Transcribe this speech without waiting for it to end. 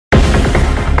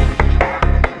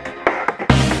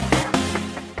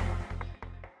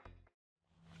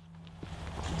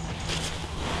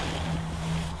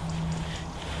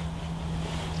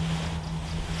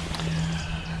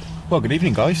Well, good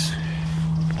evening, guys.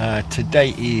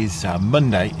 Today is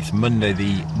Monday. It's Monday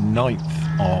the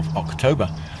 9th of October.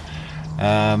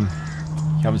 You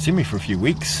haven't seen me for a few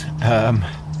weeks. The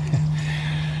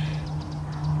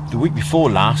week before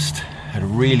last, had a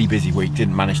really busy week,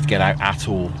 didn't manage to get out at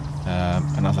all.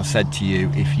 And as I said to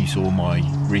you, if you saw my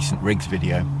recent rigs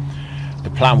video,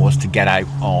 the plan was to get out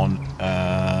on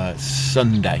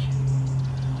Sunday.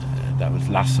 That was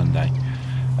last Sunday.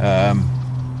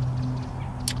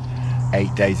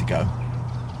 8 days ago.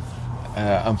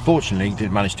 Unfortunately,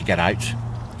 didn't manage to get out.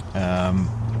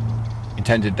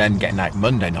 Intended then getting out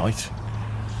Monday night,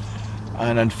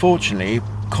 and unfortunately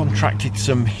contracted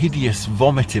some hideous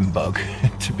vomiting bug.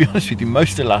 To be honest with you,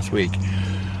 most of last week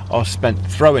I was spent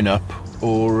throwing up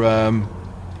or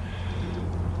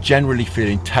generally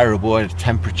feeling terrible. I had a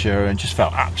temperature and just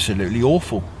felt absolutely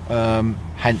awful.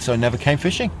 Hence I never came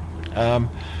fishing.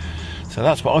 So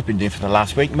that's what I've been doing for the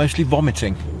last week, mostly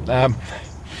vomiting.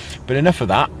 But enough of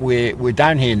that. We're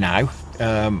down here now.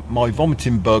 My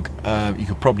vomiting bug, you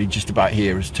could probably just about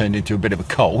hear, has turned into a bit of a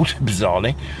cold,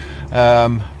 bizarrely.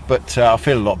 But I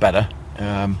feel a lot better.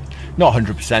 Not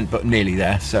 100%, but nearly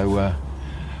there. So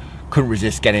couldn't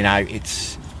resist getting out.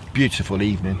 It's a beautiful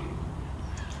evening.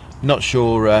 Not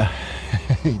sure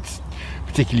it's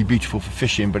particularly beautiful for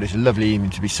fishing, but it's a lovely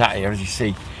evening to be sat here. As you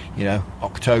see, you know,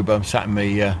 October, I'm sat in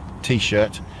my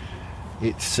t-shirt.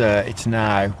 It's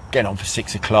now getting on for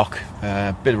 6 o'clock.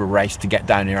 Bit of a race to get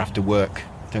down here after work.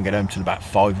 Don't get home till about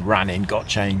 5. Ran in, got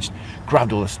changed,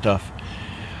 grabbed all the stuff,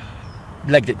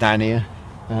 legged it down here.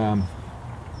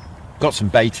 Got some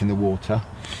bait in the water.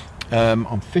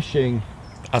 I'm fishing,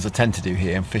 as I tend to do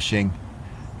here. I'm fishing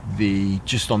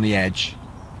just on the edge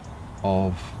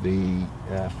of the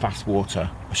fast water.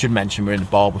 I should mention we're in the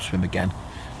Barbel swim again.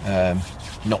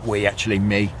 Not we, actually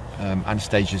me.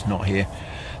 Anastasia's not here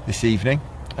this evening.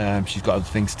 She's got other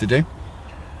things to do.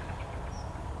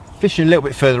 Fishing a little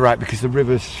bit further out because the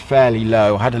river's fairly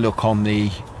low. I had a look on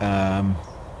the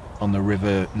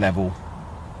river level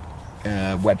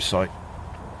website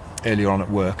earlier on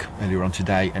at work, earlier on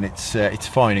today, and it's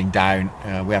fining down.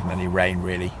 We haven't had any rain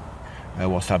really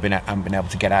whilst I haven't been able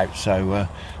to get out, so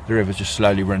the river's just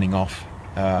slowly running off.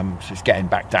 So it's getting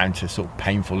back down to sort of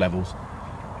painful levels.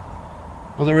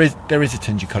 Well, there is a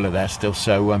tinge of colour there still,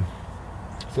 so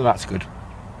that's good.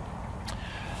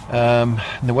 And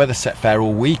the weather's set fair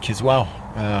all week as well.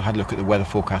 I had a look at the weather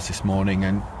forecast this morning,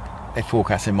 and they're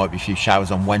forecasting might be a few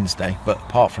showers on Wednesday, but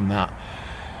apart from that,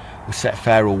 we're set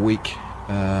fair all week,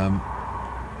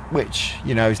 which,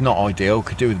 you know, is not ideal.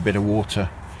 Could do with a bit of water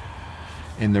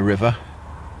in the river,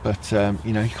 but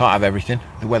you know, you can't have everything.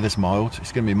 The weather's mild.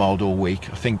 It's going to be mild all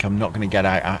week. I think I'm not going to get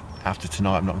out after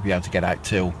tonight. I'm not going to be able to get out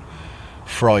till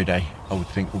Friday, I would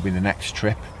think, will be the next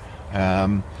trip.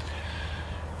 So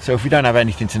if we don't have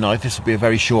anything tonight, this will be a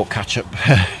very short catch-up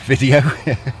video.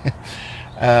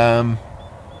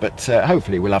 But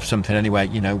hopefully we'll have something anyway.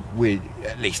 You know, we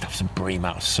at least have some bream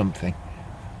out of something.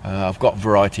 I've got a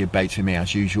variety of baits with me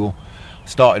as usual.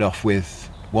 Started off with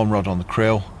one rod on the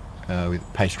krill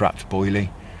with paste wrapped boilie,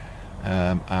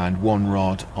 and one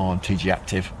rod on TG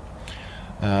Active.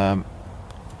 As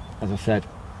I said,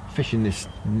 fishing this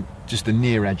just the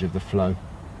near edge of the flow,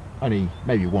 only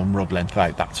maybe one rod length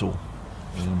out, that's all.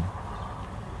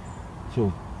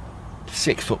 So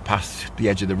 6 foot past the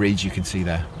edge of the reeds, you can see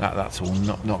there. That's all.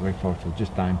 Not very far at all,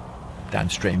 just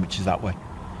downstream, which is that way.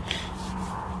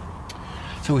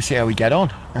 So we'll see how we get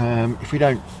on. If we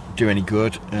don't do any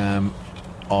good,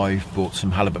 I've brought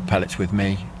some halibut pellets with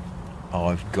me.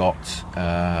 I've got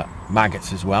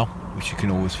maggots as well, which you can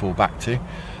always fall back to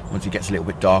once it gets a little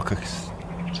bit darker, because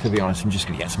to be honest, I'm just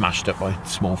going to get smashed up by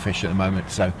small fish at the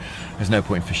moment, so there's no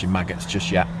point in fishing maggots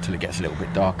just yet until it gets a little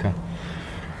bit darker.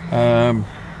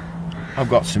 I've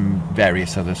got some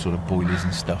various other sort of boilies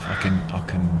and stuff I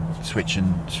can switch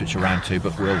around to,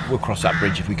 but we'll cross that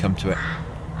bridge if we come to it.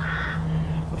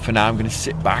 But for now, I'm going to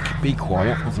sit back, be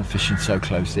quiet, as I'm fishing so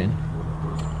close in.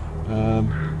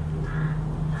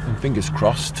 And fingers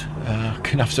crossed, I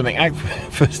can have something out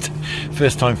for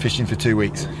first time fishing for 2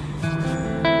 weeks.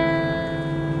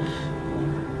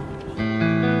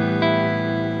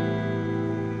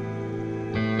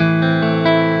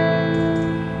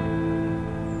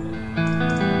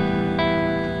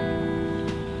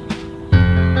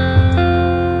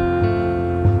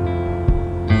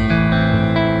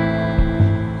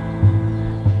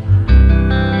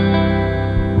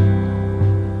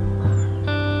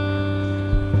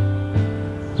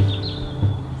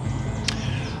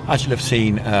 As you'll have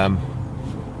seen,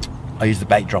 I use the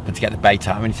bait dropper to get the bait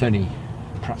out. I mean, it's only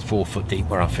perhaps 4 foot deep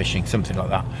where I'm fishing, something like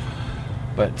that.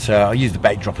 But I use the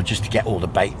bait dropper just to get all the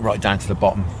bait right down to the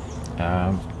bottom.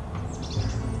 I'm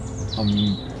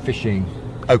fishing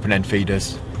open-end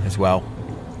feeders as well,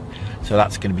 so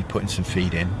that's going to be putting some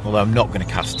feed in, although I'm not going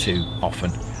to cast too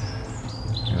often.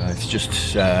 It's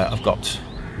just I've got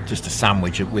just a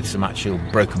sandwich with some actual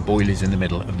broken boilies in the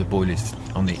middle of the boilies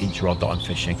on each rod that I'm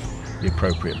fishing, the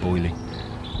appropriate boilie.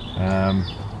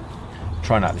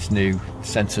 Trying out this new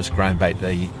census ground bait,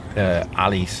 the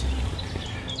Ali's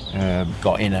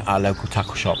got in at our local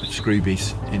tackle shop at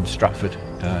Scroobies in Stratford.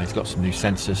 He's got some new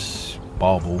census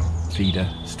barbel feeder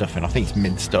stuff in. I think it's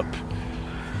minced up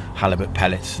halibut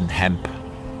pellets and hemp,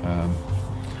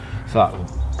 so that will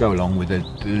go along with the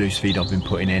loose feed I've been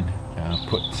putting in.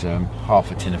 Put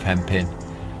half a tin of hemp in,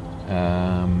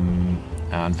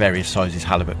 and various sizes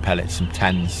halibut pellets, some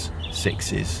 10s,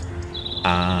 6s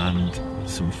and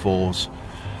some 4s,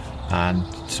 and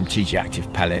some TG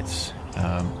Active pellets.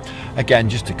 Again,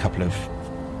 just a couple of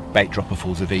bait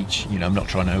dropperfuls of each. You know, I'm not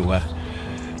trying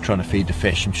to feed the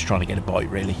fish, I'm just trying to get a bite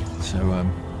really. So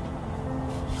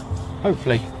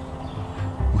hopefully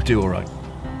we'll do all right.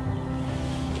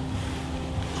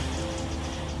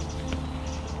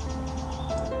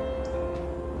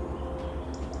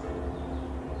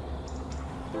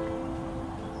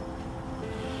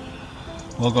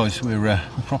 Well guys, we're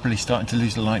properly starting to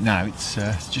lose the light now. It's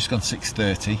just gone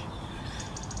 6:30.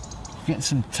 Getting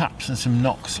some taps and some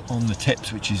knocks on the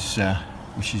tips, which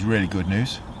is really good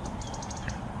news.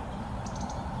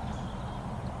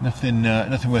 Nothing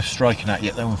worth striking at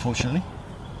yet though, unfortunately.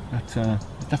 But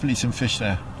definitely some fish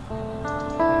there.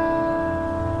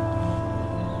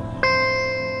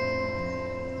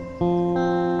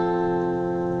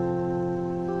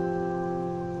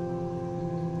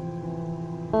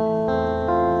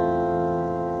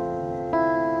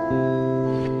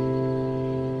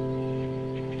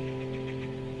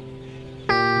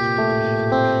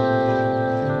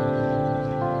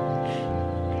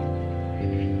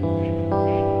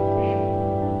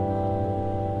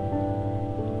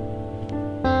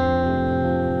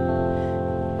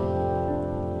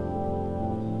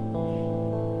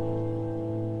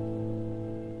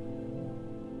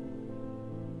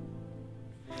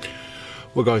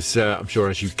 Well guys, I'm sure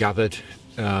as you've gathered,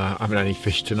 I haven't had any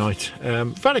fish tonight.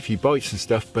 I've had a few bites and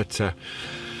stuff, but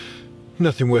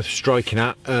nothing worth striking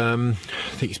at. I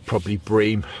think it's probably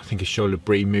bream. I think a shoal of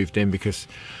bream moved in because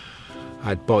I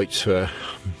had bites for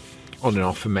on and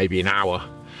off for maybe an hour,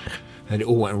 and it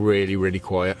all went really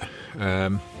quiet.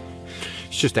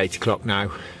 It's just 8 o'clock now.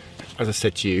 As I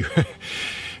said to you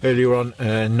earlier on,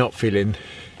 not feeling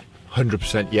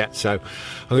 100% yet, so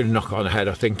I'm going to knock it on the head,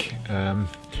 I think.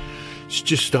 It's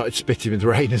just started spitting with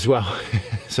rain as well,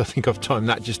 so I think I've timed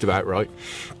that just about right.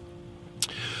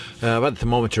 I've had the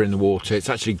thermometer in the water. It's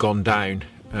actually gone down.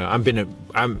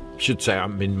 I should say I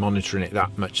haven't been monitoring it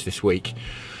that much this week,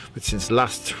 but since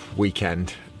last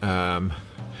weekend,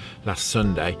 last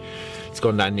Sunday, it's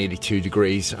gone down nearly 2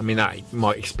 degrees. I mean, that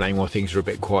might explain why things are a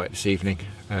bit quiet this evening.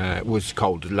 It was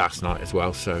cold last night as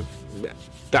well, so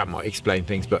that might explain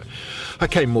things, but I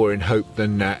came more in hope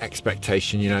than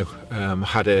expectation, you know.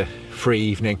 Had a free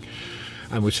evening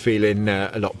and was feeling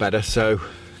a lot better, so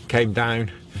came down.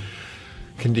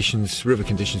 River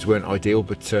conditions weren't ideal,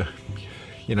 but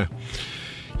you know,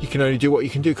 you can only do what you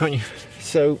can do, can't you?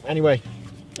 So anyway,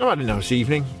 I had a nice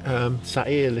evening. Sat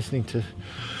here listening to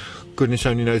goodness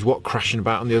only knows what crashing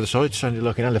about on the other side. Sounded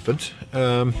like an elephant.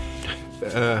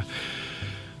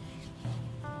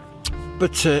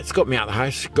 But it's got me out of the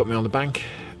house, got me on the bank,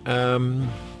 and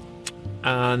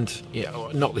yeah,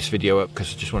 I knocked this video up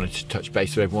because I just wanted to touch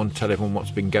base with everyone, tell everyone what's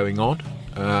been going on.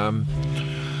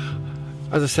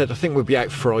 As I said, I think we'll be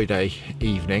out Friday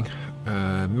evening,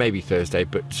 maybe Thursday,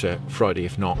 but Friday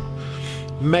if not.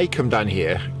 May come down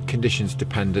here, conditions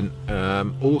dependent.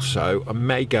 Also, I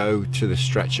may go to the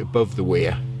stretch above the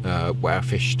weir where I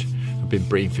fished. I've been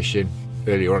bream fishing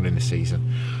earlier on in the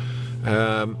season.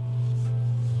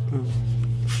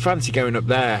 Fancy going up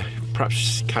there,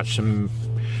 perhaps catch some,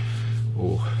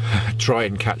 or try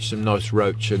and catch some nice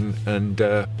roach and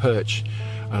perch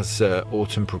as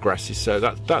autumn progresses. So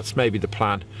that's maybe the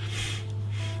plan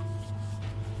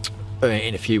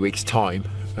in a few weeks' time.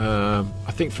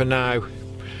 I think for now,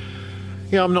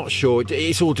 yeah, I'm not sure.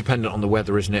 It's all dependent on the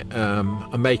weather, isn't it?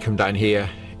 I may come down here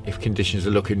if conditions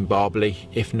are looking barbely.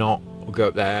 If not, I'll go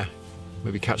up there,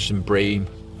 maybe catch some bream,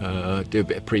 do a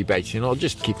bit of pre-baiting. I'll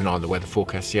just keep an eye on the weather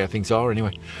forecast, see how things are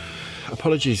anyway.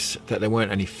 Apologies that there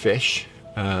weren't any fish,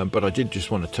 but I did just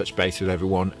want to touch base with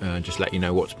everyone and just let you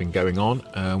know what's been going on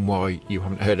and why you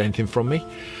haven't heard anything from me.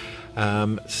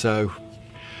 So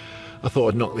I thought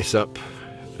I'd knock this up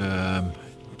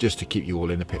just to keep you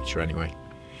all in the picture anyway.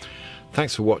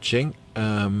 Thanks for watching.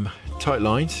 Tight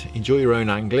lines, enjoy your own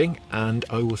angling, and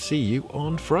I will see you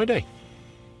on Friday.